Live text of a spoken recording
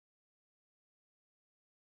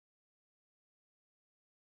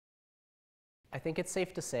I think it's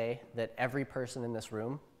safe to say that every person in this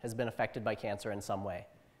room has been affected by cancer in some way,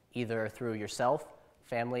 either through yourself,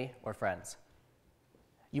 family, or friends.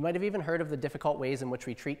 You might have even heard of the difficult ways in which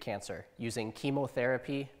we treat cancer, using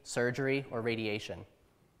chemotherapy, surgery, or radiation.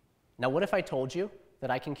 Now, what if I told you that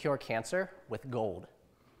I can cure cancer with gold?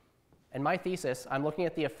 In my thesis, I'm looking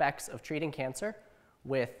at the effects of treating cancer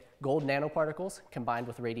with gold nanoparticles combined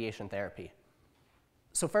with radiation therapy.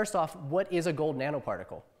 So first off, what is a gold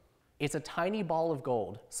nanoparticle? It's a tiny ball of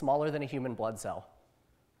gold, smaller than a human blood cell.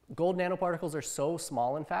 Gold nanoparticles are so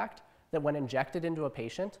small, in fact, that when injected into a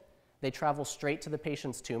patient, they travel straight to the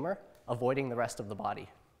patient's tumor, avoiding the rest of the body.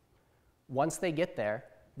 Once they get there,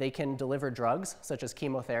 they can deliver drugs, such as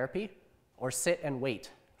chemotherapy, or sit and wait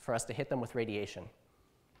for us to hit them with radiation.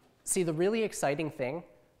 See, the really exciting thing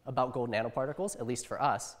about gold nanoparticles, at least for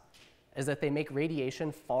us, is that they make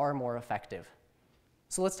radiation far more effective.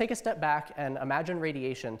 So let's take a step back and imagine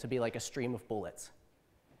radiation to be like a stream of bullets.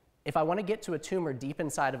 If I want to get to a tumor deep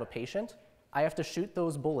inside of a patient, I have to shoot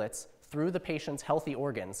those bullets through the patient's healthy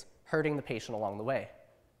organs, hurting the patient along the way.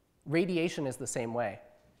 Radiation is the same way.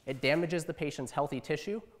 It damages the patient's healthy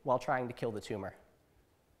tissue while trying to kill the tumor.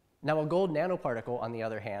 Now, a gold nanoparticle, on the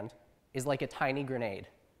other hand, is like a tiny grenade.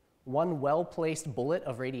 One well-placed bullet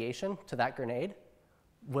of radiation to that grenade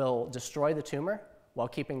will destroy the tumor while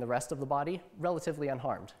keeping the rest of the body relatively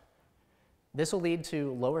unharmed. This will lead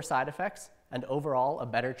to lower side effects and overall a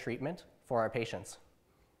better treatment for our patients.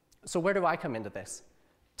 So where do I come into this?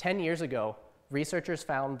 10 years ago, researchers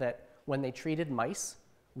found that when they treated mice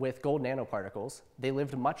with gold nanoparticles, they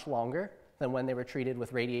lived much longer than when they were treated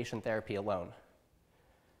with radiation therapy alone.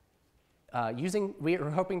 We are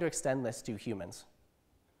hoping to extend this to humans.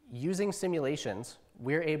 Using simulations,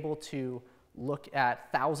 we're able to look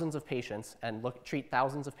at thousands of patients and treat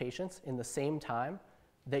thousands of patients in the same time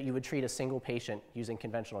that you would treat a single patient using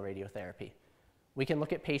conventional radiotherapy. We can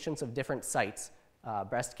look at patients of different sites,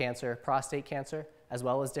 breast cancer, prostate cancer, as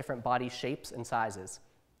well as different body shapes and sizes,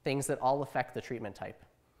 things that all affect the treatment type.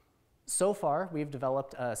 So far, we've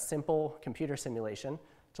developed a simple computer simulation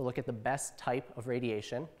to look at the best type of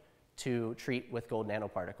radiation to treat with gold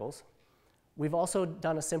nanoparticles. We've also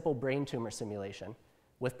done a simple brain tumor simulation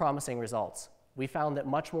with promising results. We found that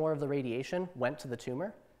much more of the radiation went to the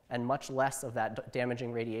tumor and much less of that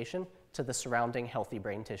damaging radiation to the surrounding healthy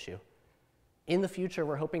brain tissue. In the future,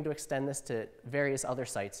 we're hoping to extend this to various other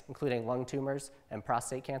sites, including lung tumors and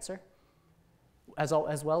prostate cancer, as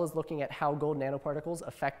well as looking at how gold nanoparticles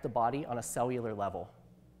affect the body on a cellular level.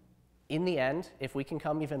 In the end, if we can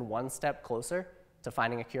come even one step closer to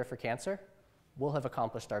finding a cure for cancer, we'll have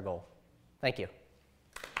accomplished our goal. Thank you.